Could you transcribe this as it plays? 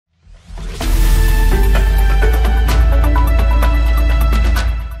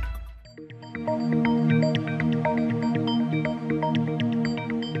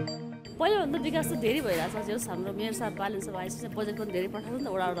जे होस् हाम्रो मेयर साहब बालन साहब आएपछि चाहिँ बजेट पनि धेरै पठाउँछ नि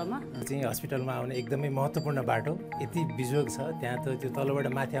त वडामा चाहिँ हस्पिटलमा आउने एकदमै महत्त्वपूर्ण बाटो यति बिजोग छ त्यहाँ त त्यो तलबाट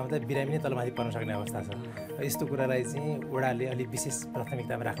माथि आउँदा बिरामी नै तलमाथि पर्न सक्ने अवस्था छ यस्तो कुरालाई चाहिँ वडाले अलि विशेष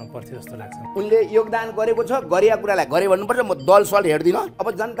प्राथमिकतामा राख्नु पर्थ्यो जस्तो लाग्छ उनले योगदान गरेको छ गरेका कुरालाई गरे भन्नुपर्छ म दल सल हेर्दिन अब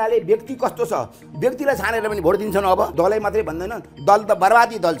जनताले व्यक्ति कस्तो छ व्यक्तिलाई छानेर पनि भोट दिन्छन् अब दलै मात्रै भन्दैन दल त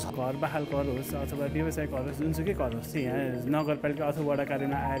बर्बादी दल छ घर बहाल कर होस् अथवा व्यवसाय कर होस् जुनसुकै कर होस् चाहिँ यहाँ नगरपालिका अथवा वडा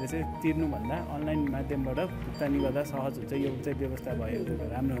कार्यमा आएर चाहिँ तिर्नुभन्दा अनलाइन माध्यमबाट भुक्तानी गर्दा सहज हुन्छ यो चाहिँ व्यवस्था भयो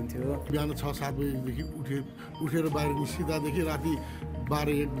राम्रो हुन्थ्यो बिहान 6-7 बजीदेखि उठेर बाहिर निस्किँदादेखि राति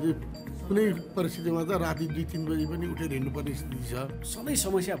 12-1 बजी कुनै परिस्थितिमा त राति 2-3 बजी पनि उठेर हिँड्नुपर्ने स्थिति छ सबै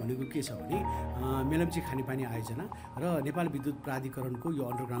समस्या भनेको के छ भने मेलम्ची खानेपानी आयोजना र नेपाल विद्युत प्राधिकरणको यो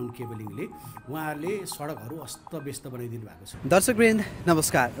अन्डरग्राउन्ड केबलिङले उहाँहरूले सडकहरू अस्तव्यस्त बनाइदिनु भएको छ। दर्शकवृन्द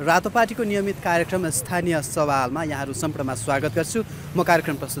नमस्कार, रातोपाटीको नियमित कार्यक्रम स्थानीय सवालमा यहाँहरू सम्पूर्णमा स्वागत गर्छु। म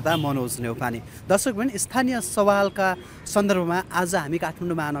कार्यक्रम प्रस्तुता मनोज नेउपाने। दर्शकवृन्द, स्थानीय सवालका सन्दर्भमा आज हामी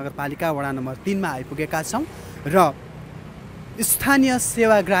काठमाडौँ महानगरपालिका वडा नम्बर 3 मा आइपुगेका छौँ र स्थानीय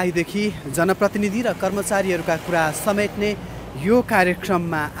सेवाग्राहीदेखि जनप्रतिनिधि र कर्मचारीहरूका कुरा समेट्ने यो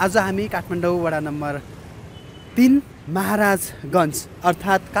कार्यक्रममा आज हामी काठमाडौँ वडा नम्बर 3 महाराजगञ्ज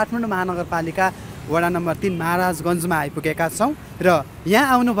अर्थात् काठमाडौँ महानगरपालिका वडा नम्बर 3 महाराजगञ्जमा आइपुगेका छौँ र यहाँ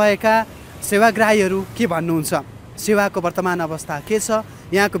आउनुभएका सेवाग्राहीहरू के भन्नुहुन्छ, सेवाको वर्तमान अवस्था के छ,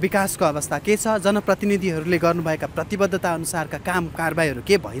 यहाँको विकासको अवस्था के छ, जनप्रतिनिधिहरूले गर्नुभएका प्रतिबद्धता अनुसारका काम कारबाहीहरू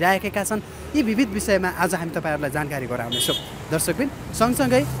के भइरहेका छन्, यी विविध विषयमा आज हामी तपाईँहरूलाई जानकारी गराउनेछौँ। दर्शकबिन,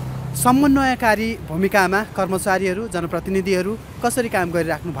 सँगसँगै समन्वयकारी भूमिकामा कर्मचारीहरू जनप्रतिनिधिहरू कसरी काम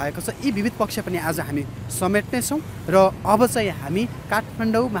गरिराख्नु भएको छ यी विविध पक्ष पनि आज हामी समेट्नेछौँ र अब चाहिँ हामी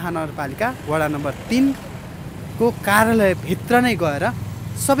काठमाडौँ महानगरपालिका वडा नम्बर 3 को कार्यालयभित्र नै गएर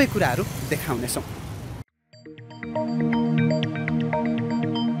सबै कुराहरू देखाउनेछौँ।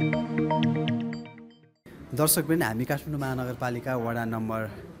 दर्शकवृन्द, हामी काठमाडौँ महानगरपालिका वडा नम्बर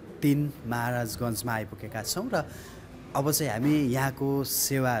 3 महाराजगञ्जमा आइपुगेका छौँ र अब चाहिँ हामी यहाँको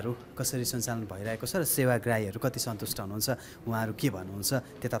सेवाहरू कसरी सञ्चालन भइरहेको छ र सेवाग्राहीहरू कति सन्तुष्ट हुनुहुन्छ, उहाँहरू के भन्नुहुन्छ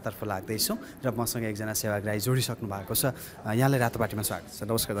त्यतातर्फ लाग्दैछौँ र मसँग एकजना सेवाग्राही जोडिसक्नु भएको छ। यहाँलाई रातोपाटीमा स्वागत छ।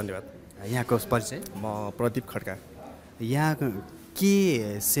 नमस्कार, धन्यवाद। यहाँको परिचय? म प्रदीप खड्का। यहाँ के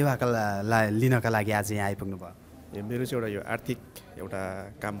सेवाका लिनका लागि आज यहाँ आइपुग्नु भयो? मेरो चाहिँ यो आर्थिक एउटा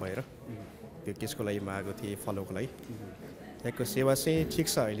काम भएर त्यो केसको लागि म आएको थिएँ, फलोको लागि। यहाँको सेवा चाहिँ ठिक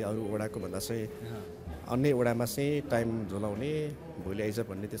छ अहिले अरू वडाको भन्दा चाहिँ। अन्य वडामा चाहिँ टाइम झोलाउने भोलि आइज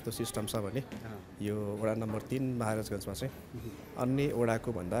भन्ने त्यस्तो सिस्टम छ भने यो वडा नम्बर 3 महाराजगञ्जमा चाहिँ अन्य वडाको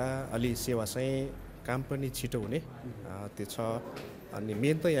भन्दा अलि सेवा चाहिँ काम पनि छिटो हुने त्यो छ। अनि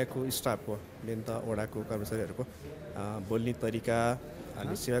मेन त यहाँको स्टाफको, मेन त वडाको कर्मचारीहरूको बोल्ने तरिका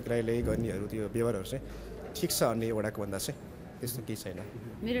अनि सेवाग्राहीले गर्नेहरू त्यो व्यवहारहरू चाहिँ ठिक छ अन्य वडाको भन्दा चाहिँ, त्यस्तो केही छैन।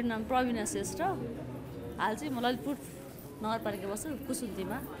 मेरो नाम प्रवीणा श्रेष्ठ, हाल चाहिँ म ललितपुर नगरपालिका बस्छु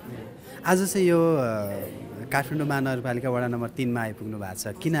कुसुन्तीमा। आज चाहिँ यो काठमाडौँ महानगरपालिका वडा नम्बर 3 मा आइपुग्नु भएको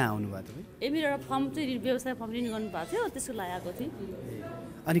छ, किन आउनुभयो तपाईँ? मेरो एउटा फर्म चाहिँ व्यवसाय फर्म रिन्यू गर्नु भएको थियो, त्यसको लागि आएको थिएँ।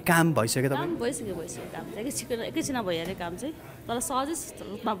 अनि काम भइसक्यो तपाईँ? काम भइसक्यो काम चाहिँ एकैछिनमा भइहाल्यो काम चाहिँ, तर सहजै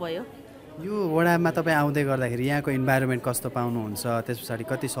रूपमा भयो। यो वडामा तपाईँ आउँदै गर्दाखेरि यहाँको इन्भाइरोमेन्ट कस्तो पाउनुहुन्छ, त्यस पछाडि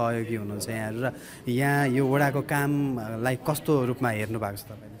कति सहयोगी हुनुहुन्छ यहाँहरू र यहाँ यो वडाको कामलाई कस्तो रूपमा हेर्नु भएको छ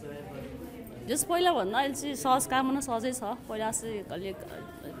तपाईँले? जस पहिलाभन्दा अहिले चाहिँ सहज काम हुन सहजै छ। पहिला चाहिँ अलिक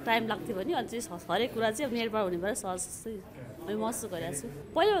टाइम लाग्थ्यो भने अहिले चाहिँ हरेक कुरा चाहिँ निर्भर हुने भएर सहज चाहिँ मैले महसुस गरिरहेको छु।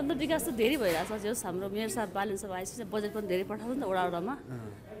 पहिलाभन्दा विकास त धेरै भइरहेको छ। जे होस् हाम्रो मेयर साहब बालन साहब आएपछि बजेट पनि धेरै पठाउँछ नि त वडामा,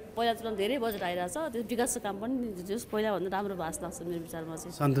 पहिला तुलनामा धेरै बजेट आइरहेछ। त्यो विकासको काम पनि जे होस् पहिलाभन्दा राम्रो भएको लाग्छ मेरो विचारमा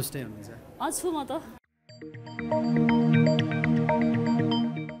चाहिँ। सन्तुष्टै हुनुहुन्छ? छु म त।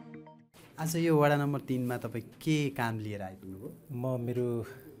 आज यो वडा नम्बर 3 मा तपाईँ के काम लिएर आइपुग्नुभयो? म मेरो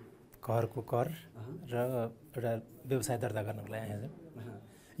घरको कर र एउटा व्यवसाय दर्ता गर्नको लागि आएको छु।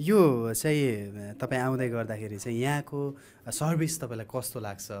 यो चाहिँ तपाईँ आउँदै गर्दाखेरि चाहिँ यहाँको सर्भिस तपाईँलाई कस्तो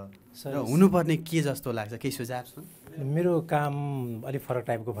लाग्छ र हुनुपर्ने के जस्तो लाग्छ, केही सुझाव छ? मेरो काम अलिक फरक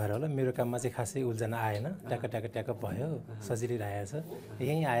टाइपको भएर होला, मेरो काममा चाहिँ खासै उल्झना आएन, ट्याक्क भयो, सजिलै रहेछ।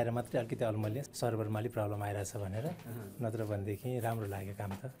 यहीँ आएर मात्रै अलिकति अलमल्ले सर्भरमा अलिक प्रब्लम आइरहेछ भनेर, नत्र भनेदेखि राम्रो लाग्यो,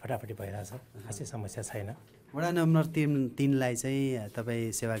 काम त फटाफटी भइरहेछ, खासै समस्या छैन। वडा नम्बर 3 लाई चाहिँ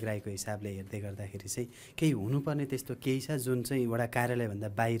तपाईँ सेवाग्राहीको हिसाबले हेर्दै गर्दाखेरि चाहिँ केही हुनुपर्ने त्यस्तो केही छ जुन चाहिँ वडा कार्यालयभन्दा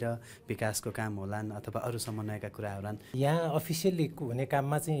बाहिर विकासको काम होलान् अथवा अरू समन्वयका कुरा होलान्? यहाँ अफिसियली हुने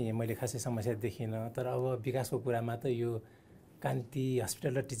काममा चाहिँ मैले खासै समस्या देखिनँ, तर अब विकासको कुरामा त यो कान्ति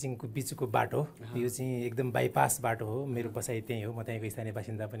हस्पिटल र टिचिङको बिचको बाटो यो चाहिँ एकदम बाइपास बाटो हो। मेरो बसाइ त्यहीँ हो, म त्यहीँको स्थानीय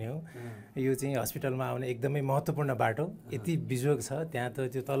बासिन्दा पनि हो। यो चाहिँ हस्पिटलमा आउने एकदमै महत्त्वपूर्ण बाटो यति बिजोग छ, त्यहाँ त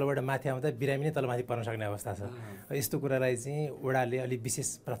त्यो तलबाट माथि आउँदा बिरामी नै तलमाथि पर्न सक्ने अवस्था छ। यस्तो कुरालाई चाहिँ वडाले अलि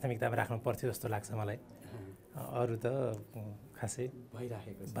विशेष प्राथमिकतामा राख्नु पर्थ्यो जस्तो लाग्छ मलाई। अरू त खासै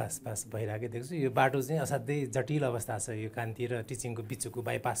भइराखेको छ। बास भइरहेकै देख्छु। यो बाटो चाहिँ असाध्यै जटिल अवस्था छ। यो कान्ति र टिचिङको बिचको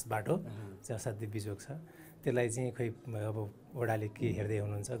बाइपास बाटो चाहिँ असाध्यै बिजोग छ। त्यसलाई चाहिँ खोइ अब वडाले के हेर्दै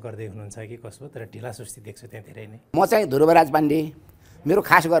हुनुहुन्छ गर्दै हुनुहुन्छ कि कसो, तर ढिला सुस्ती देख्छु त्यहाँ धेरै नै। म चाहिँ ध्रुवराज पाण्डे, मेरो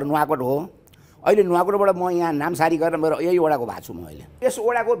खास घर नुवाकोट हो। अहिले नुवाकोटबाट म यहाँ नामसारी गरेर मेरो यही वडाको भएको छु म अहिले। यस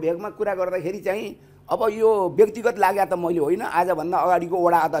वडाको भेगमा कुरा गर्दाखेरि चाहिँ अब यो व्यक्तिगत लाग्या त मैले होइन, आजभन्दा अगाडिको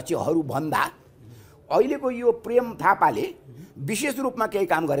वडा अध्यक्षहरू भन्दा अहिलेको यो प्रेम थापाले विशेष रूपमा केही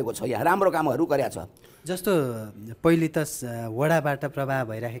काम गरेको छ, यहाँ राम्रो कामहरू गरेका छ। जस्तो पहिले त वडाबाट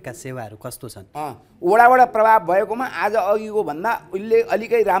प्रभाव भइरहेका सेवाहरू कस्तो छन्? वडाबाट प्रभाव भएकोमा आज अघिको भन्दा उसले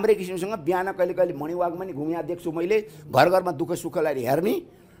अलिकै राम्रै किसिमसँग बिहान कहिले कहिले मर्निङ नि घुमिया देख्छु मैले, घर घरमा दुःख सुखलाई हेर्ने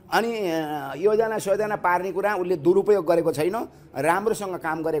अनि योजना सोजना पार्ने कुरा उसले दुरुपयोग गरेको छैन, राम्रोसँग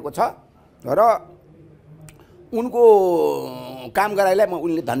काम गरेको छ र उनको काम गराइलाई म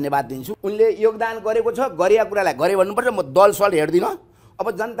उनले धन्यवाद दिन्छु। उनले योगदान गरेको छ, गरिया कुरालाई गरे भन्नुपर्छ। म दल सल हेर्दिनँ। अब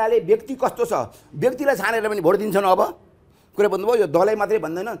जनताले व्यक्ति कस्तो छ, व्यक्तिलाई छानेर पनि भोट दिन्छन्। अब कुरा भन्नुभयो, यो दलै मात्रै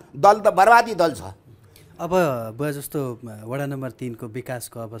भन्दैन, दल त बर्बादी दल छ। अब बुवा जस्तो वडा नम्बर 3 को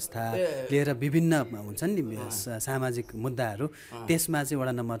विकासको अवस्था लिएर विभिन्न हुन्छन् नि सामाजिक मुद्दाहरू, त्यसमा चाहिँ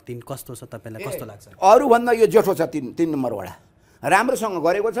वडा नम्बर 3 कस्तो छ तपाईँलाई, कस्तो लाग्छ? अरूभन्दा यो जेठो छ 3 नम्बर वडा, राम्रोसँग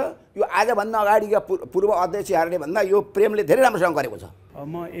गरेको छ। यो आजभन्दा अगाडिका पूर्व अध्यक्षहरूले भन्दा यो प्रेमले धेरै राम्रोसँग गरेको छ।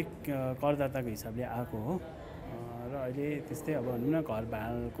 म एक करदाताको हिसाबले आएको हो र अहिले त्यस्तै अब भनौँ न घर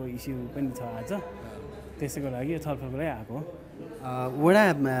भाडाको इस्यु पनि छ आज, त्यसैको लागि छलफलको लागि आएको हो। वडा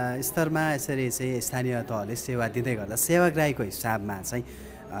स्तरमा यसरी चाहिँ स्थानीय तहले सेवा दिँदै गर्दा सेवाग्राहीको हिसाबमा चाहिँ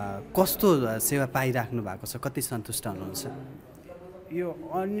कस्तो सेवा पाइराख्नु भएको छ, कति सन्तुष्ट हुनुहुन्छ? यो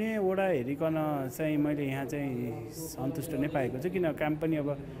अन्य वडा हेरिकन चाहिँ मैले यहाँ चाहिँ सन्तुष्ट नै पाएको छु, किन काम पनि अब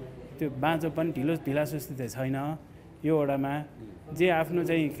त्यो बाँझो पनि ढिला सुस्ती चाहिँ छैन यो वडामा। जे आफ्नो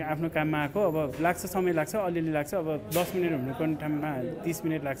काममा आएको अब लाग्छ, समय लाग्छ, अलिअलि लाग्छ, अब 10 मिनट हुनुपर्ने ठाउँमा 30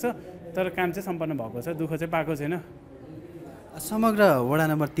 मिनट लाग्छ, तर काम चाहिँ सम्पन्न भएको छ, दुःख चाहिँ पाएको छैन। समग्र वडा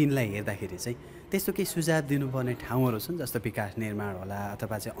नम्बर 3 लाई हेर्दाखेरि चाहिँ त्यस्तो केही सुझाव दिनुपर्ने ठाउँहरू छन्, जस्तो विकास निर्माण होला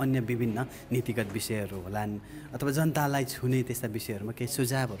अथवा चाहिँ अन्य विभिन्न नीतिगत विषयहरू होलान् अथवा जनतालाई छुने त्यस्ता विषयहरूमा केही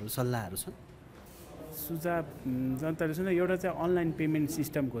सुझावहरू सल्लाहहरू छन्? सुझाव जनताले सुन, एउटा चाहिँ अनलाइन पेमेन्ट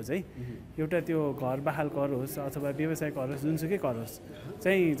सिस्टमको चाहिँ एउटा त्यो घर बहाल कर होस् अथवा व्यवसाय कर होस्, जुनसुकै कर होस्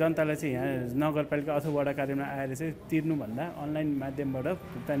चाहिँ जनतालाई चाहिँ यहाँ नगरपालिका अथवा वडा कार्यमा आएर चाहिँ तिर्नुभन्दा अनलाइन माध्यमबाट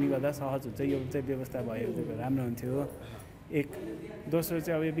भुक्तानी गर्दा सहज हुन्छ, यो चाहिँ व्यवस्था भयो राम्रो हुन्थ्यो। एक दोस्रो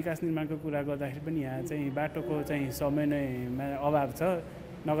चाहिँ अब यो विकास निर्माणको कुरा गर्दाखेरि पनि यहाँ चाहिँ बाटोको चाहिँ समन्वयमा अभाव छ।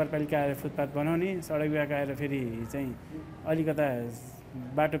 नगरपालिका आएर फुटपाथ बनाउने, सडक विभाग आएर फेरि चाहिँ अलिकता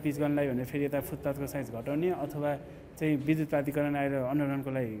बाटो पिच गर्नलाई भने फेरि यता फुटपाथको साइज घटाउने अथवा चाहिँ विद्युत प्राधिकरण आएर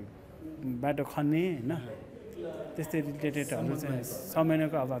अन्डरग्राउन्डको लागि बाटो खन्ने, होइन त्यस्तै रिलेटेडहरू चाहिँ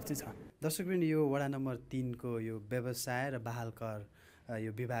समन्वयको अभाव चाहिँ छ। दर्शकवृन्द, यो वडा नम्बर 3 को यो व्यवसाय र बहाल कर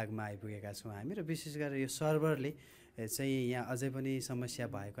यो विभागमा आइपुगेका छौँ हामी, र विशेष गरेर यो सर्भरले चाहिँ यहाँ अझै पनि समस्या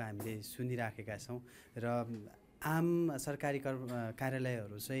भएको हामीले सुनिराखेका छौँ र आम सरकारी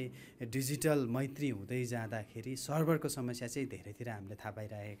कार्यालयहरू चाहिँ डिजिटल मैत्री हुँदै जाँदाखेरि सर्भरको समस्या चाहिँ धेरैतिर हामीले थाहा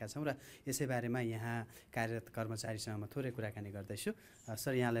पाइरहेका छौँ र यसै बारेमा यहाँ कार्यरत कर्मचारीसँग म थोरै कुराकानी गर्दैछु।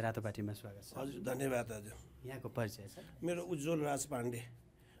 सर, यहाँलाई रातोपाटीमा स्वागत छ। हजुर, धन्यवाद हजुर। यहाँको परिचय सर? मेरो उज्जवल राज पाण्डे,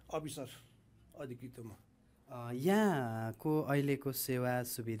 अफिसर अधिकृतमा। यहाँको अहिलेको सेवा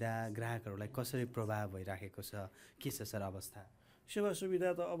सुविधा ग्राहकहरूलाई कसरी प्रभाव भइराखेको छ, के छ सर अवस्था? सेवा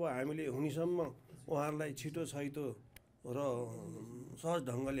सुविधा त अब हामीले हुनेसम्म उहाँहरूलाई छिटो छैटो र सहज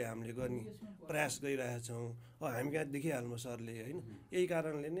ढङ्गले हामीले गर्ने प्रयास गरिरहेका छौँ। अब हामी कहाँ देखिहाल्नु सरले, होइन, यही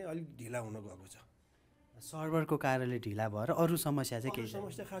कारणले नै अलिक ढिला हुन गएको छ। सर्भरको कारणले ढिला भएर अरू समस्या चाहिँ के?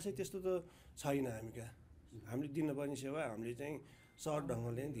 समस्या खासै त्यस्तो त छैन। हामी कहाँ हामीले दिनुपर्ने सेवा हामीले चाहिँ सहज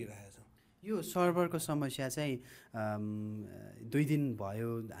ढङ्गले नै दिइरहेका छौँ। यो सर्भरको समस्या चाहिँ 2 दिन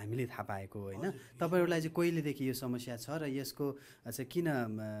भयो हामीले थाहा पाएको, होइन? तपाईँहरूलाई चाहिँ कहिलेदेखि यो समस्या छ र यसको चाहिँ किन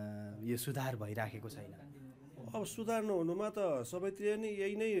यो सुधार भइराखेको छैन? अब सुधार नहुनुमा त सबैतिर नै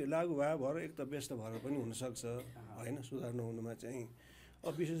यही नै लागु भयो भएर एक त व्यस्त भएर पनि हुनसक्छ, होइन? सुधार नहुनुमा चाहिँ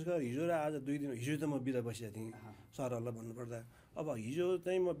अब विशेष गरेर हिजो र आज 2 दिन, हिजो त म बिदा बसेको थिएँ सरहरूलाई भन्नुपर्दा। अब हिजो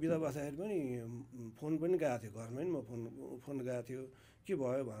चाहिँ म बिदा बस्दाखेरि पनि फोन पनि गएको थियो, घरमा पनि म फोन गएको थियो, के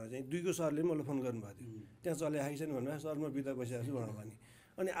भयो भनेर चाहिँ 2 को सरले मलाई फोन गर्नुभएको थियो, त्यहाँ चलाएको छैन भनेर, सर म बिदा बसिरहेको छु भनेर भने।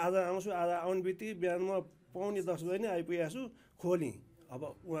 अनि आज आउँछु, आज आउने बित्तिकै बिहान म 9:45 बजी नै आइपुगेको छु, खोलेँ। अब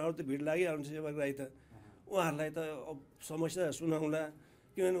उहाँहरू त भिड लागिहाल्नु सेवाग्राही त, उहाँहरूलाई त अब समस्या सुनाउँला,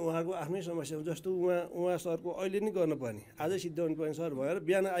 किनभने उहाँहरूको आफ्नै समस्या हो। जस्तो उहाँ सरको अहिले नै गर्नुपर्ने, आजै सिद्ध्याउनु पर्ने सर भएर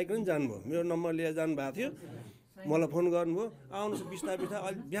बिहान आइकन जानुभयो, मेरो नम्बर लिएर जानुभएको थियो, मलाई फोन गर्नुभयो, आउनुहोस् बिस्तारै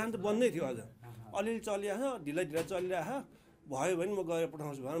अहिले बिहान त बन्दै थियो, अझ अलिअलि चलिरहेको छ, ढिला चलिरहेको भयो भने म गएर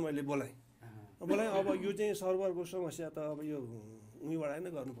पठाउँछु भनेर मैले बोलाएँ। मलाई अब यो चाहिँ सर्भरको समस्या त अब यो उहीँबाट नै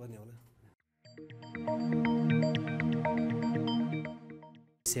गर्नुपर्ने होला।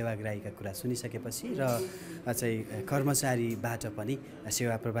 सेवाग्राहीका कुरा सुनिसकेपछि र चाहिँ कर्मचारीबाट पनि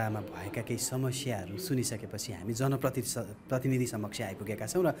सेवा प्रवाहमा भएका केही समस्याहरू सुनिसकेपछि हामी जनप्रतिनिधि समक्ष आइपुगेका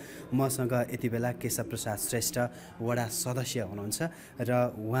छौँ र मसँग यति बेला केशव प्रसाद श्रेष्ठ वडा सदस्य हुनुहुन्छ र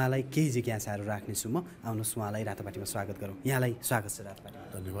उहाँलाई केही जिज्ञासाहरू राख्नेछु म। आउनुहोस् उहाँलाई रातोपाटीमा स्वागत गरौँ। यहाँलाई स्वागत छ रातोपाटी।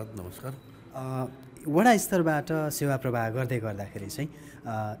 धन्यवाद, नमस्कार। वडा स्तरबाट सेवा प्रवाह गर्दै गर्दाखेरि चाहिँ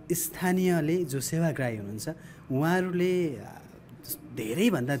स्थानीयले जो सेवाग्राही हुनुहुन्छ उहाँहरूले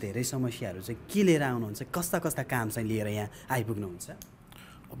धेरैभन्दा धेरै समस्याहरू चाहिँ के लिएर आउनुहुन्छ, कस्ता कस्ता काम चाहिँ लिएर यहाँ आइपुग्नुहुन्छ?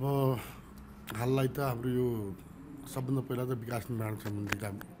 अब हाललाई त हाम्रो यो सबभन्दा पहिला त विकास निर्माण सम्बन्धी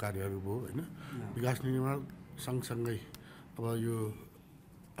कार्यहरू भयो होइन। विकास निर्माण सँगसँगै अब यो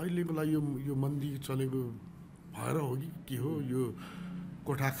अहिलेको लागि यो मन्दी चलेको भएर हो कि के हो, यो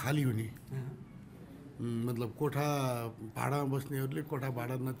कोठा खाली हुने मतलब कोठा भाडामा बस्नेहरूले कोठा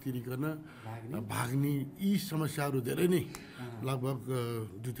भाडा नतिरिकन भाग्ने यी समस्याहरू धेरै नै लगभग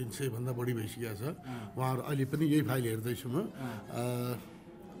 200-300 भन्दा बढी भइसकेको छ। उहाँहरू अहिले पनि यही फाइल हेर्दैछु म।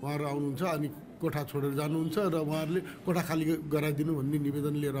 उहाँहरू आउनुहुन्छ अनि कोठा छोडेर जानुहुन्छ र उहाँहरूले कोठा खाली गराइदिनु भन्ने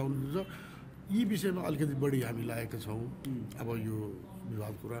निवेदन लिएर आउनुहुन्छ। यी विषयमा अलिकति बढी हामी लागेका छौँ। अब यो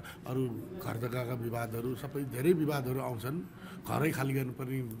विवाद कुरा अरू घर जग्गाका विवादहरू सबै धेरै विवादहरू आउँछन्, घरै खाली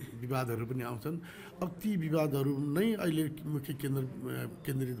गर्नुपर्ने विवादहरू पनि आउँछन्। अब ती विवादहरू नै अहिले मुख्य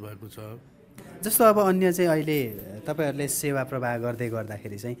केन्द्रित भएको छ। जस्तो अब अन्य चाहिँ अहिले तपाईँहरूले सेवा प्रवाह गर्दै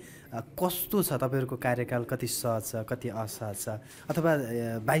गर्दाखेरि चाहिँ कस्तो छ तपाईँहरूको कार्यकाल, कति सहज छ कति असहज छ, अथवा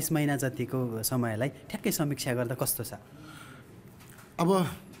 22 महिना जतिको समयलाई ठ्याक्कै समीक्षा गर्दा कस्तो छ? अब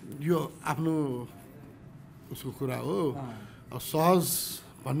यो आफ्नो उसको कुरा हो। सहज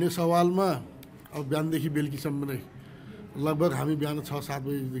भन्ने सवालमा अब बिहानदेखि बेलुकीसम्म नै लगभग हामी बिहान 6-7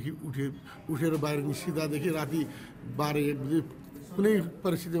 बजीदेखि उठेर बाहिर निस्किँदादेखि राति 12-1 बजी कुनै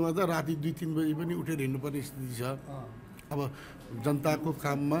परिस्थितिमा त राति 2-3 बजी पनि उठेर हिँड्नुपर्ने स्थिति छ। अब जनताको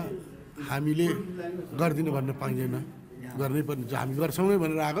काममा हामीले गरिदिनु भन्न पाइँदैन, गर्नै पर्ने छ। हामी गर्छौँ नै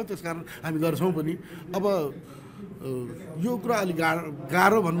भनेर आएको, त्यसकारण हामी गर्छौँ पनि। अब यो कुरा अलिक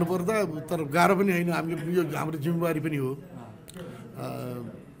गाह्रो भन्नुपर्दा तर गाह्रो पनि होइन, हामीले यो हाम्रो जिम्मेवारी पनि हो।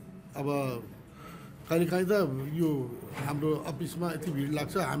 अब कहिलेकाहीँ त यो हाम्रो अफिसमा यति भिड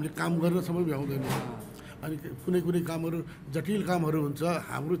लाग्छ, हामीले काम गर्नसम्म भ्याउँदैन। अनि कुनै कामहरू जटिल कामहरू हुन्छ,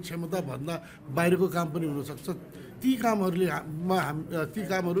 हाम्रो क्षमताभन्दा बाहिरको काम पनि हुनसक्छ। ती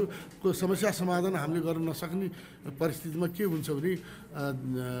कामहरूको समस्या समाधान हामीले गर्न नसक्ने परिस्थितिमा के हुन्छ भने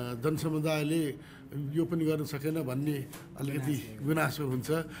जनसमुदायले यो पनि गर्न सकेन भन्ने अलिकति गुनासो हुन्छ।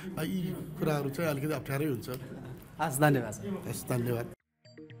 यी कुराहरू चाहिँ अलिकति अप्ठ्यारै हुन्छ। हस्, धन्यवाद। हस्, धन्यवाद।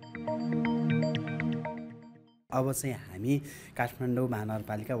 अब चाहिँ हामी काठमाडौँ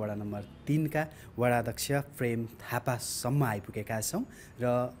महानगरपालिका वडा नम्बर 3 का वडाध्यक्ष प्रेम थापासम्म आइपुगेका छौँ र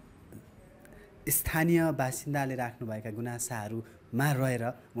स्थानीय बासिन्दाले राख्नुभएका गुनासाहरूमा रहेर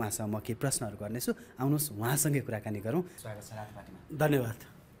उहाँसँग म केही प्रश्नहरू गर्नेछु। आउनुहोस् उहाँसँगै कुराकानी गरौँ। स्वागत छ रातोपाटीमा। धन्यवाद।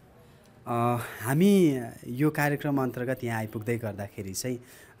 हामी यो कार्यक्रम अन्तर्गत यहाँ आइपुग्दै गर्दाखेरि चाहिँ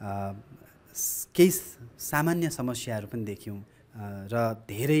केही सामान्य समस्याहरू पनि देख्यौँ र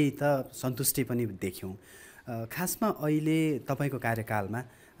धेरै त सन्तुष्टि पनि देख्यौँ। खासमा अहिले तपाईँको कार्यकालमा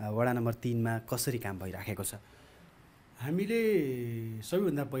वडा नम्बर 3 मा कसरी काम भइराखेको छ? हामीले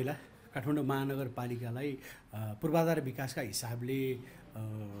सबैभन्दा पहिला काठमाडौँ महानगरपालिकालाई पूर्वाधार विकासका हिसाबले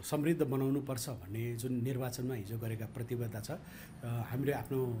समृद्ध बनाउनुपर्छ भन्ने जुन निर्वाचनमा हिजो गरेका प्रतिबद्धता छ, हामीले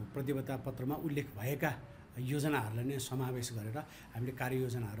आफ्नो प्रतिबद्धता पत्रमा उल्लेख भएका योजनाहरूलाई नै समावेश गरेर हामीले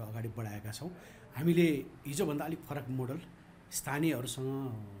कार्ययोजनाहरू अगाडि बढाएका छौँ। हामीले हिजोभन्दा अलिक फरक मोडल स्थानीयहरूसँग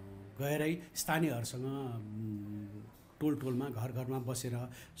गएरै स्थानीयहरूसँग टोलमा घरमा बसेर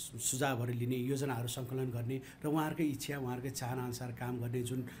सुझावहरू लिने, योजनाहरू सङ्कलन गर्ने र उहाँहरूकै इच्छा उहाँहरूकै चाहनाअनुसार काम गर्ने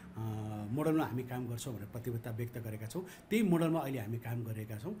जुन मोडलमा हामी काम गर्छौँ भनेर प्रतिबद्धता व्यक्त गरेका छौँ। त्यही मोडलमा अहिले हामी काम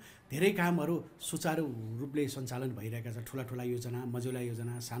गरिरहेका छौँ। धेरै कामहरू सुचारू रूपले सञ्चालन भइरहेका छ। ठुला योजना, मझौला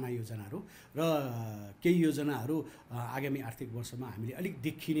योजना, साना योजनाहरू र केही योजनाहरू आगामी आर्थिक वर्षमा हामीले अलिक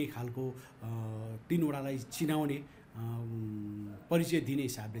देखिने खालको 3 वडालाई चिनाउने परिचय दिने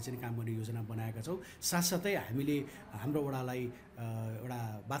हिसाबले चाहिँ काम गर्ने योजना बनाएका छौँ। साथसाथै हामीले हाम्रो वडालाई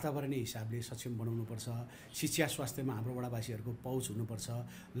एउटा वातावरणीय हिसाबले सक्षम बनाउनुपर्छ। शिक्षा स्वास्थ्यमा हाम्रो वडावासीहरूको पहुँच हुनुपर्छ,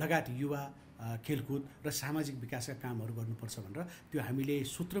 लगायत युवा खेलकुद र सामाजिक विकासका कामहरू गर्नुपर्छ भनेर त्यो हामीले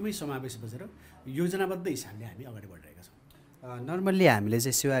सूत्रमै समावेश बसेर योजनाबद्ध हिसाबले हामी अगाडि बढिरहेका छौँ। नर्मल्ली हामीले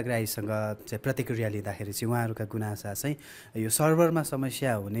चाहिँ सेवाग्राहीसँग चाहिँ प्रतिक्रिया लिँदाखेरि चाहिँ उहाँहरूका गुनासा चाहिँ यो सर्भरमा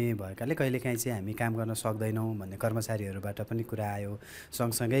समस्या हुने भएकाले कहिलेकाहीँ चाहिँ हामी काम गर्न सक्दैनौँ भन्ने कर्मचारीहरूबाट पनि कुरा आयो।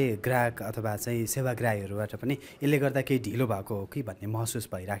 सँगसँगै ग्राहक अथवा चाहिँ सेवाग्राहीहरूबाट पनि यसले गर्दा केही ढिलो भएको हो कि भन्ने महसुस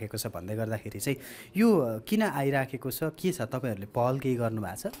भइराखेको छ भन्दै गर्दाखेरि चाहिँ यो किन आइराखेको छ, के छ, तपाईँहरूले पहल केही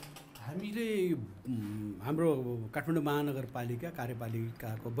गर्नुभएको छ? हामीले हाम्रो काठमाडौँ महानगरपालिका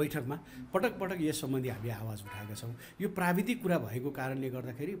कार्यपालिकाको बैठकमा पटक पटक यस सम्बन्धी हामीले आवाज उठाएका छौँ। यो प्राविधिक कुरा भएको कारणले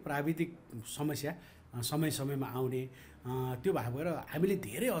गर्दाखेरि प्राविधिक समस्या समय समयमा आउने त्यो भएर हामीले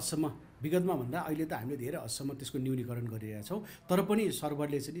धेरै हदसम्म विगतमा भन्दा अहिले त हामीले धेरै हदसम्म त्यसको न्यूनीकरण गरिरहेका छौँ। तर पनि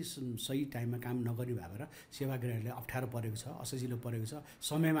सर्भरले चाहिँ सही टाइममा काम नगर्ने भएर सेवाग्राहीलाई अप्ठ्यारो परेको छ, असजिलो परेको छ।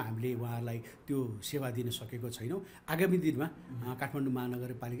 समयमा हामीले उहाँहरूलाई त्यो सेवा दिन सकेको छैनौँ। आगामी दिनमा काठमाडौँ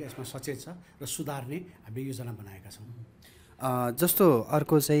महानगरपालिका यसमा सचेत छ र सुधार्ने हामीले योजना बनाएका छौँ। जस्तो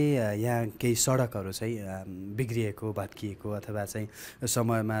अर्को चाहिँ यहाँ केही सडकहरू चाहिँ बिग्रिएको, भत्किएको अथवा चाहिँ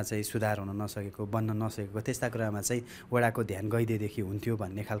समयमा चाहिँ सुधार हुन नसकेको, बन्न नसकेको, त्यस्ता कुरामा चाहिँ वडाको ध्यान गइदिएदेखि हुन्थ्यो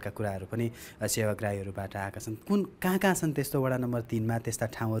भन्ने खालका कुराहरू पनि सेवाग्राहीहरूबाट आएका छन्। कहाँ छन् त्यस्तो वडा नम्बर 3 मा त्यस्ता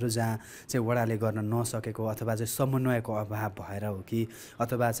ठाउँहरू जहाँ चाहिँ वडाले गर्न नसकेको अथवा चाहिँ समन्वयको अभाव भएर हो कि,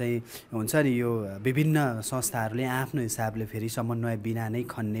 अथवा चाहिँ हुन्छ नि यो विभिन्न संस्थाहरूले आफ्नो हिसाबले फेरि समन्वय बिना नै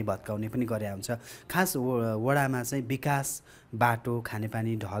खन्ने भत्काउने पनि गरे हुन्छ। खास वडामा चाहिँ विकास, बाटो,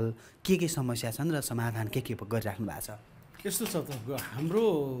 खानेपानी, ढल के समस्या छन् र समाधान के गरिराख्नु भएको छ? यस्तो छ त,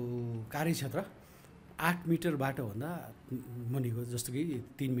 हाम्रो कार्यक्षेत्र 8 मिटर बाटोभन्दा मुनिको, जस्तो कि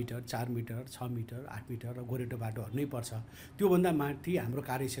 3 मिटर, 4 मिटर, 6 मिटर, 8 मिटर र गोरेटो बाटोहरू नै पर्छ। त्योभन्दा माथि हाम्रो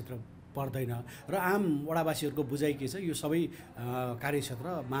कार्यक्षेत्र पर्दैन र आम वडावासीहरूको बुझाइ के छ, यो सबै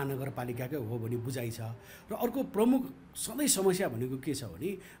कार्यक्षेत्र महानगरपालिकाकै हो भन्ने बुझाइ छ। र अर्को प्रमुख सधैँ समस्या भनेको के छ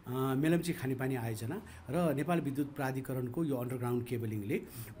भने मेलम्ची खानेपानी आयोजना र नेपाल विद्युत प्राधिकरणको यो अन्डरग्राउन्ड केबलिङले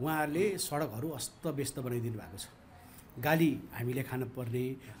उहाँहरूले सडकहरू अस्तव्यस्त बनाइदिनु भएको छ। गाली हामीले खान पर्ने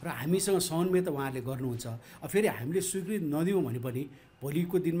र हामीसँग समन्वय त उहाँहरूले गर्नुहुन्छ। फेरि हामीले स्वीकृति नदियौँ भने पनि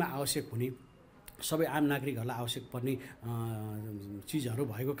भोलिको दिनमा आवश्यक हुने सबै आम नागरिकहरूलाई आवश्यक पर्ने चिजहरू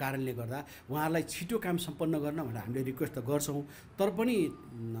भएको कारणले गर्दा उहाँहरूलाई छिटो काम सम्पन्न गर्न भनेर हामीले रिक्वेस्ट त गर्छौँ। तर पनि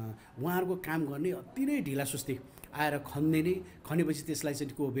उहाँहरूको काम गर्ने अति नै ढिलासुस्ती आएर खनेपछि त्यसलाई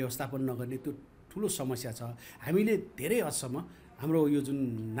चाहिँ को व्यवस्थापन नगर्ने त्यो ठुलो समस्या छ। हामीले धेरै हदसम्म हाम्रो यो जुन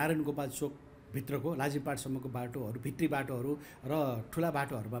नारायण गोपाल चोक भित्रको लाजिमपाटसम्मको बाटोहरू, भित्री बाटोहरू र ठुला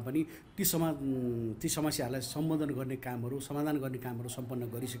बाटोहरूमा पनि ती समस्याहरूलाई समाधान गर्ने कामहरू सम्पन्न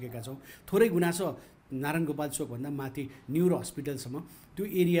गरिसकेका छौँ। थोरै गुनासो नारायण गोपाल चोकभन्दा माथि न्युरो हस्पिटलसम्म त्यो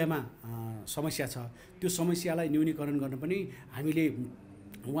एरियामा समस्या छ। त्यो समस्यालाई न्यूनीकरण गर्न पनि हामीले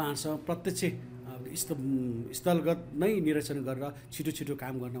उहाँहरूसँग प्रत्यक्ष स्थलगत नै निरीक्षण गरेर छिटो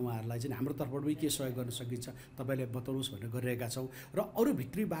काम गर्न उहाँहरूलाई चाहिँ हाम्रो तर्फबाट पनि के सहयोग गर्न सकिन्छ तपाईँले बताउनुहोस् भनेर गरिरहेका छौँ। र अरू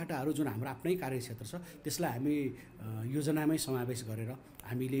भित्री बाटाहरू जुन हाम्रो आफ्नै कार्यक्षेत्र छ त्यसलाई हामी योजनामै समावेश गरेर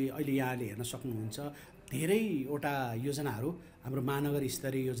हामीले अहिले यहाँले हेर्न सक्नुहुन्छ धेरैवटा योजनाहरू हाम्रो महानगर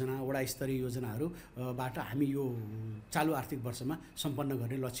स्तरीय योजना, वडा स्तरीय योजनाहरूबाट हामी यो चालु आर्थिक वर्षमा सम्पन्न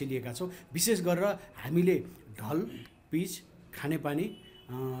गर्ने लक्ष्य लिएका छौँ। विशेष गरेर हामीले ढल, पिच, खानेपानी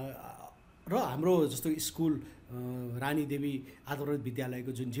र हाम्रो जस्तो स्कुल रानी देवी आदर्श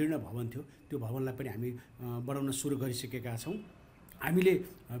विद्यालयको जुन जीर्ण भवन थियो त्यो भवनलाई पनि हामी बनाउन सुरु गरिसकेका छौँ। हामीले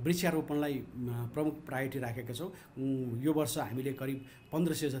वृक्षारोपणलाई प्रमुख प्रायोरिटी राखेका छौँ। यो वर्ष हामीले करिब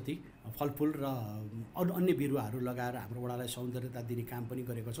 1500 जति फलफुल र अन्य बिरुवाहरू लगाएर हाम्रो वडालाई सौन्दर्यता दिने काम पनि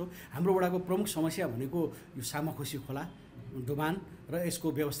गरेका छौँ। हाम्रो वडाको प्रमुख समस्या भनेको यो सामाखुसी खोला, डुबान र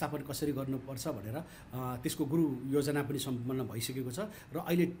यसको व्यवस्थापन कसरी गर्नुपर्छ भनेर त्यसको गुरु योजना पनि सम्पन्न भइसकेको छ र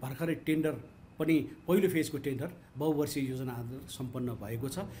अहिले भर्खरै टेन्डर पनि पहिलो फेजको टेन्डर बहुवर्षीय योजना सम्पन्न भएको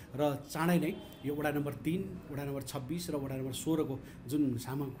छ र चाँडै नै यो वडा नम्बर 3, वडा नम्बर 26 र वडा नम्बर 16 को जुन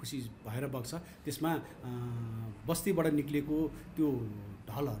सामाखुसी भएर बग्छ त्यसमा बस्तीबाट निक्लेको त्यो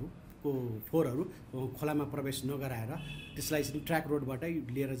ढलहरूको फोहोरहरू खोलामा प्रवेश नगराएर त्यसलाई चाहिँ ट्र्याक रोडबाटै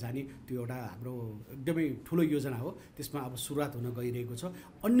लिएर जाने त्यो एउटा हाम्रो एकदमै ठुलो योजना हो। त्यसमा अब सुरुवात हुन गइरहेको छ।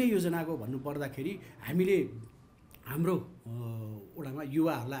 अन्य योजनाको भन्नुपर्दाखेरि हामीले हाम्रो वडामा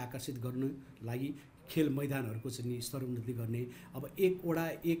युवाहरूलाई आकर्षित गर्नु लागि खेल मैदानहरूको चाहिँ स्तरोन्नति गर्ने, अब एक वडा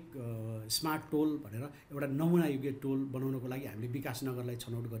एक स्मार्ट टोल भनेर एउटा नमुना योग्य टोल बनाउनको लागि हामीले विकास नगरलाई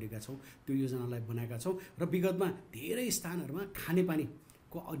छनौट गरेका छौँ। त्यो योजनालाई बनाएका छौँ र विगतमा धेरै स्थानहरूमा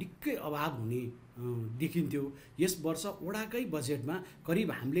खानेपानीको अलिकै अभाव हुने देखिन्थ्यो। यस वर्ष वडाकै बजेटमा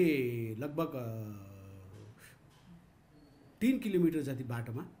करिब हामीले लगभग 3 किलोमिटर जति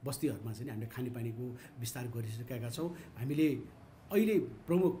बाटोमा बस्तीहरूमा चाहिँ हामीले खानेपानीको विस्तार गरिसकेका छौँ। हामीले अहिले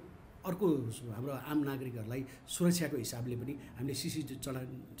प्रमुख अर्को हाम्रो आम नागरिकहरूलाई सुरक्षाको हिसाबले पनि हामीले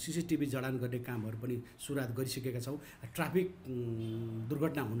सिसिटिभी जडान गर्ने कामहरू पनि सुरुवात गरिसकेका छौँ। ट्राफिक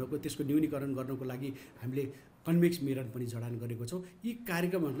दुर्घटना हुनको त्यसको न्यूनीकरण गर्नको लागि हामीले कन्भेक्स मिरर पनि जडान गरेको छौँ। यी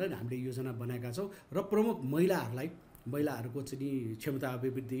कार्यक्रमहरूलाई हामीले योजना बनाएका छौँ र प्रमुख महिलाहरूको चाहिँ क्षमता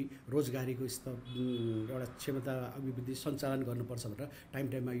अभिवृद्धि, रोजगारीको एउटा क्षमता अभिवृद्धि सञ्चालन गर्नुपर्छ भनेर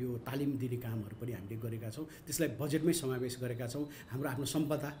टाइममा यो तालिम दिने कामहरू पनि हामीले गरेका छौँ। त्यसलाई बजेटमै समावेश गरेका छौँ। हाम्रो आफ्नो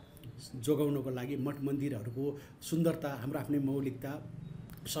सम्पदा जोगाउनको लागि मठ मन्दिरहरूको सुन्दरता, हाम्रो आफ्नै मौलिकता,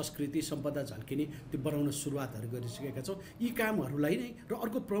 संस्कृति, सम्पदा झल्किने त्यो बनाउन सुरुवातहरू गरिसकेका छौँ। यी कामहरूलाई नै र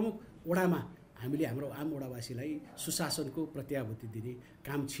अर्को प्रमुख वडामा हामीले हाम्रो आम वडावासीलाई सुशासनको प्रत्याभूति दिने,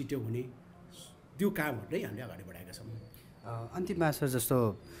 काम छिटो हुने त्यो कामहरू नै हामीले अगाडि बढाएका छौँ। अन्तिममा सर जस्तो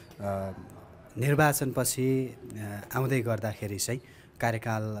निर्वाचनपछि आउँदै गर्दाखेरि चाहिँ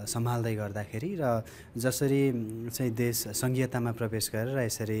कार्यकाल सम्हाल्दै गर्दाखेरि र जसरी चाहिँ देश सङ्घीयतामा प्रवेश गरेर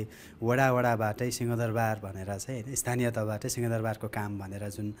यसरी वडाबाटै सिंहदरबार भनेर चाहिँ होइन स्थानीय तहबाटै सिंहदरबारको काम भनेर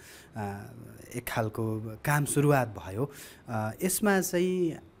जुन एक खालको काम सुरुवात भयो, यसमा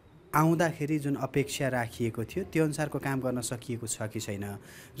चाहिँ आउँदाखेरि जुन अपेक्षा राखिएको थियो त्यो अनुसारको काम गर्न सकिएको छ कि छैन,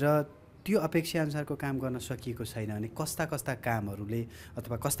 र त्यो अपेक्षा अनुसारको काम गर्न सकिएको छैन भने कस्ता कामहरूले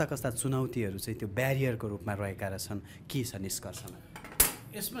अथवा कस्ता चुनौतीहरू चाहिँ त्यो ब्यारियरको रूपमा रहेका रहेछन्, के छ निष्कर्षमा?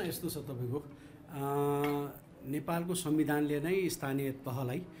 यसमा यस्तो छ तपाईँको, नेपालको संविधानले नै स्थानीय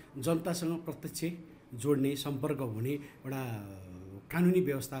तहलाई जनतासँग प्रत्यक्ष जोड्ने, सम्पर्क हुने एउटा कानुनी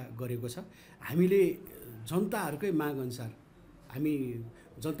व्यवस्था गरेको छ। हामीले जनताहरूकै मागअनुसार हामी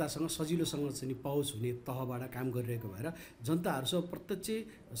जनतासँग सजिलोसँग चाहिँ पहुँच हुने तहबाट काम गरिरहेको भएर जनताहरूसँग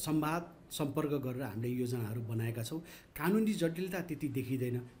प्रत्यक्ष संवाद सम्पर्क गरेर हामीले योजनाहरू बनाएका छौँ। कानुनी जटिलता त्यति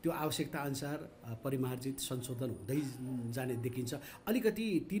देखिँदैन, त्यो आवश्यकता अनुसार परिमार्जित संशोधन हुँदै जाने देखिन्छ। अलिकति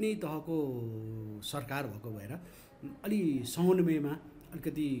तिनै तहको सरकार भएको भएर अलि समन्वयमा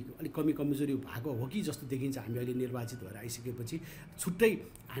अलिक कमजोरी भएको हो कि जस्तो देखिन्छ। हामी अहिले निर्वाचित भएर आइसकेपछि छुट्टै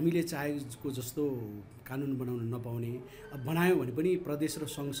हामीले चाहेको जस्तो कानुन बनाउन नपाउने, बनायो भने पनि प्रदेश र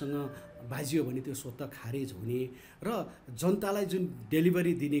सङ्घसँग बाजियो भने त्यो स्वतः खारेज हुने र जनतालाई जुन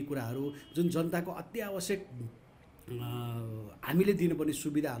डेलिभरी दिने कुराहरू, जुन जनताको अत्यावश्यक हामीले दिनुपर्ने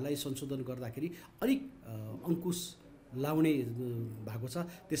सुविधाहरूलाई संशोधन गर्दाखेरि अलिक अङ्कुश लाउने भएको छ।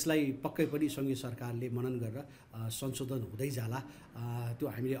 त्यसलाई पक्कै पनि सङ्घीय सरकारले मनन गरेर संशोधन हुँदै जाला, त्यो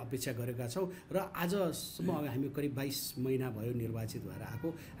हामीले अपेक्षा गरेका छौँ। र आजसम्म हामी करिब 22 महिना भयो निर्वाचित भएर आएको,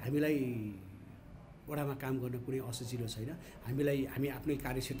 हामीलाई वडामा काम गर्न कुनै असजिलो छैन। हामी आफ्नै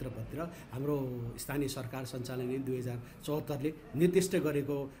कार्यक्षेत्रभित्र हाम्रो स्थानीय सरकार सञ्चालन 2074ले निर्दिष्ट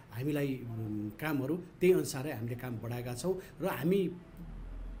गरेको हामीलाई कामहरू त्यही अनुसारै हामीले काम बढाएका छौँ र हामी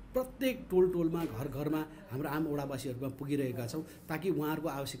प्रत्येक टोलमा घरमा हाम्रो आम वडावासीहरूमा पुगिरहेका छौँ, ताकि उहाँहरूको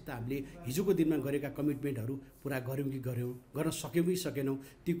आवश्यकता हामीले हिजोको दिनमा गरेका कमिटमेन्टहरू पुरा गऱ्यौँ कि गर्न सक्यौँ कि सकेनौँ,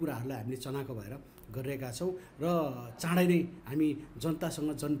 ती कुराहरूलाई हामीले चनाखो भएर गरिरहेका छौँ। र चाँडै नै हामी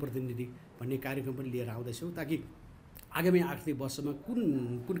जनतासँग जनप्रतिनिधि भन्ने कार्यक्रम पनि लिएर आउँदैछौँ, ताकि आगामी आर्थिक वर्षमा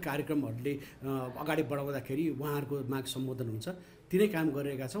कुन कार्यक्रमहरूले अगाडि बढाउँदाखेरि उहाँहरूको माग सम्बोधन हुन्छ, तिनै काम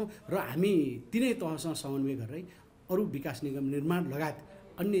गरिरहेका छौँ। र हामी तिनै तहसँग समन्वय गरेरै अरू विकास निगम निर्माण लगायत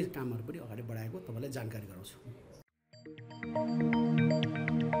अन्य कामहरू पनि अगाडि बढाएको तपाईँलाई जानकारी गराउँछु।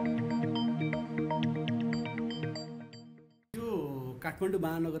 यो काठमाडौँ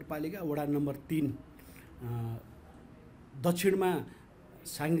महानगरपालिका वडा नम्बर 3 दक्षिणमा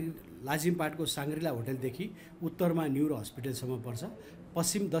लाजिमपाटको साङ्ग्रिला होटलदेखि उत्तरमा न्युरो हस्पिटलसम्म पर्छ,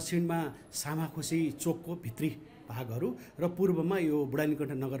 पश्चिम दक्षिणमा सामाखुसी चोकको भित्री भागहरू र पूर्वमा यो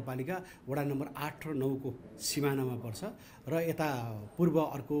बुढानीकण्ठ नगरपालिका वडा नम्बर 8 र 9 को सिमानामा पर्छ र यता पूर्व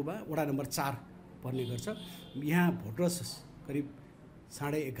अर्कोमा वडा नम्बर 4 पर्ने गर्छ। यहाँ भोटर्स करिब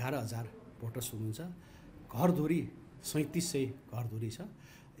 11,500 भोटर्स हुनुहुन्छ। घरधुरी 3700 घरधुरी छ।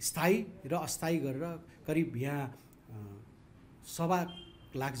 स्थायी र अस्थायी गरेर करिब यहाँ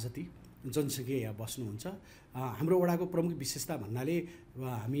 1.25 लाख जति जनसङ्ख्या यहाँ बस्नुहुन्छ। हाम्रो वडाको प्रमुख विशेषता भन्नाले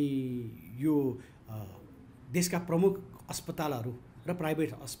हामी यो देशका प्रमुख अस्पतालहरू र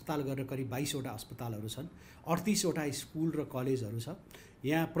प्राइभेट अस्पताल गरेर करिब 22 वटा अस्पतालहरू छन्, 38 वटा स्कुल र कलेजहरू छ।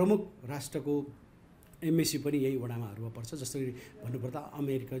 यहाँ प्रमुख राष्ट्रको एमएससी पनि यही वडामाहरूमा पर्छ, जस्तै भन्नुपर्दा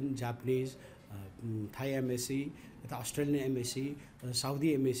अमेरिकन, जापानिज, थाई एमएससी, यता Australian MSc, Saudi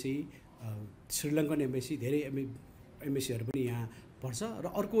MSc, Sri Lankan MSc, धेरै एमएससीहरू पनि यहाँ पर्छ। र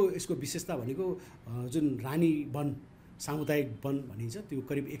अर्को यसको विशेषता भनेको जुन रानी वन सामुदायिक वन भनिन्छ, त्यो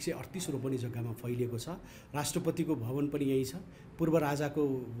करिब 138 रोपनी जग्गामा फैलिएको छ। राष्ट्रपतिको भवन पनि यही छ, पूर्व राजाको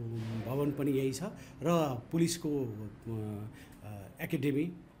भवन पनि यही छ र पुलिसको एकाडेमी,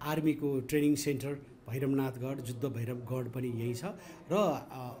 आर्मीको ट्रेनिङ सेन्टर भैरवनाथगढ, जुद्ध भैरवगढ पनि यही छ। र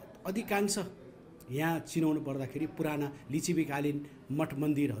अधिकांश यहाँ चिनाउनु पर्दाखेरि पुराना लिच्छवीकालीन मठ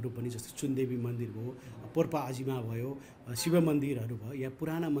मन्दिरहरू पनि, जस्तो चुनदेवी मन्दिर भयो, पोर्पा अजिमा भयो, शिव मन्दिरहरू भयो, यहाँ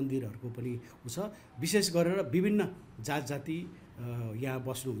पुराना मन्दिरहरूको पनि छ। विशेष गरेर विभिन्न जात जाति यहाँ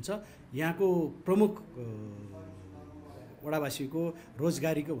बस्नुहुन्छ। यहाँको प्रमुख वडावासीको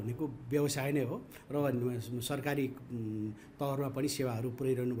रोजगारीको भनेको व्यवसाय नै हो र सरकारी तहरमा पनि सेवाहरू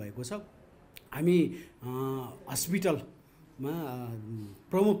पुर्याइरहनु भएको छ। हामी हस्पिटलमा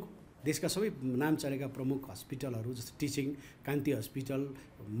प्रमुख देशका सबै नाम चलेका प्रमुख हस्पिटलहरू जस्तो टिचिङ कान्ति हस्पिटल,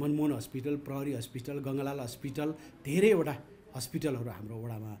 मनमोहन हस्पिटल, प्रहरी हस्पिटल, गङ्गालाल हस्पिटल, धेरैवटा हस्पिटलहरू हाम्रो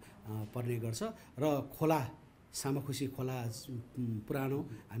वडामा पर्ने गर्छ र खोला सामाखुसी खोला पुरानो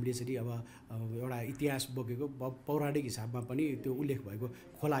हामीले चाहिँ अब एउटा इतिहास बोकेको पौराणिक हिसाबमा पनि त्यो उल्लेख भएको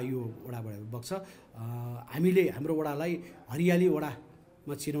खोला यो वडाबाट बग्छ। हामीले हाम्रो वडालाई हरियाली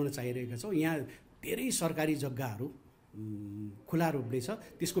वडामा चिनाउन चाहिरहेका छौँ। यहाँ धेरै सरकारी जग्गाहरू खुला रूपले छ,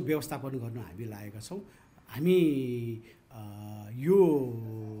 त्यसको व्यवस्थापन गर्न हामी लागेका छौँ। हामी यो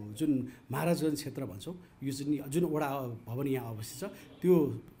जुन महाराजगञ्ज क्षेत्र भन्छौँ, यो जुन वडा भवन यहाँ अवस्थित छ त्यो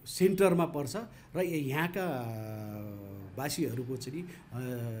सेन्टरमा पर्छ र यहाँका वासीहरूको चाहिँ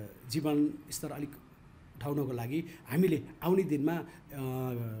जीवन स्तर अलिक उठाउनको लागि हामीले आउने दिनमा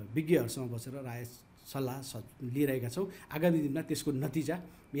विज्ञहरूसँग बसेर राय सल्लाह लिइरहेका छौँ। आगामी दिनमा त्यसको नतिजा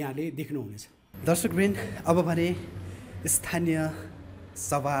यहाँले देख्नुहुनेछ। दर्शकवृन्द, अब भने स्थानीय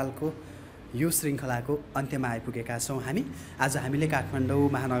सवालको यो श्रृङ्खलाको अन्त्यमा आइपुगेका छौँ हामी। आज हामीले काठमाडौँ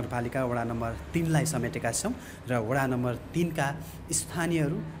महानगरपालिका वडा नम्बर 3लाई समेटेका छौँ र वडा नम्बर 3का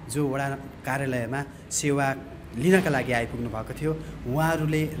स्थानीयहरू जो वडा कार्यालयमा सेवा लिनका लागि आइपुग्नु भएको थियो,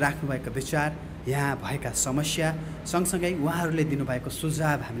 उहाँहरूले राख्नुभएका विचार, यहाँ भएका समस्या, सँगसँगै उहाँहरूले दिनुभएको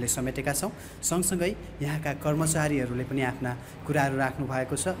सुझाव हामीले समेटेका छौँ। सँगसँगै यहाँका कर्मचारीहरूले पनि आफ्ना कुराहरू राख्नु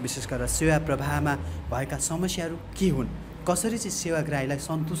भएको छ। विशेष गरेर सेवा प्रवाहमा भएका समस्याहरू के हुन्, कसरी चाहिँ सेवाग्राहीलाई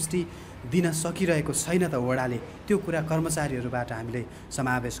सन्तुष्टि दिन सकिरहेको छैन त वडाले, त्यो कुरा कर्मचारीहरूबाट हामीले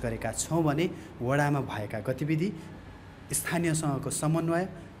समावेश गरेका छौँ भने वडामा भएका गतिविधि, स्थानीयसँगको समन्वय,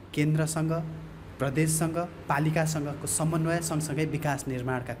 केन्द्रसँग, प्रदेशसँग, पालिकासँगको समन्वय, सँगसँगै विकास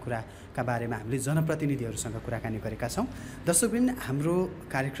निर्माणका कुराका बारेमा हामीले जनप्रतिनिधिहरूसँग कुराकानी गरेका छौँ। दर्शकवृन्द, हाम्रो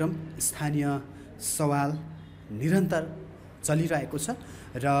कार्यक्रम स्थानीय सवाल निरन्तर चलिरहेको छ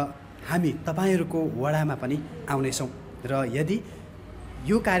र हामी तपाईँहरूको वडामा पनि आउनेछौँ र यदि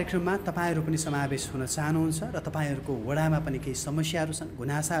यो कार्यक्रममा तपाईँहरू पनि समावेश हुन चाहनुहुन्छ र तपाईँहरूको वडामा पनि केही समस्याहरू छन्,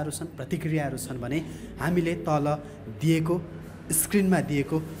 गुनासाहरू छन्, प्रतिक्रियाहरू छन् भने हामीले तल दिएको स्क्रिनमा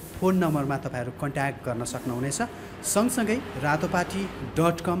दिएको फोन नम्बरमा तपाईँहरू कन्ट्याक्ट गर्न सक्नुहुनेछ। सँगसँगै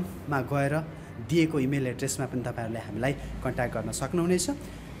ratopati.com मा गएर दिएको इमेल एड्रेसमा पनि तपाईँहरूले हामीलाई कन्ट्याक्ट गर्न सक्नुहुनेछ।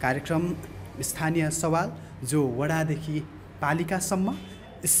 कार्यक्रम स्थानीय सवाल जो वडादेखि पालिकासम्म,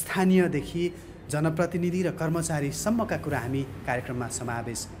 स्थानीयदेखि जनप्रतिनिधि र कर्मचारीसम्मका कुरा हामी कार्यक्रममा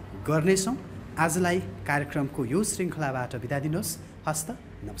समावेश गर्नेछौँ। आजलाई कार्यक्रमको यो श्रृङ्खलाबाट बिदा दिनुहोस्। हस्त,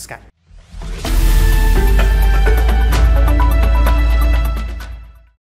 नमस्कार।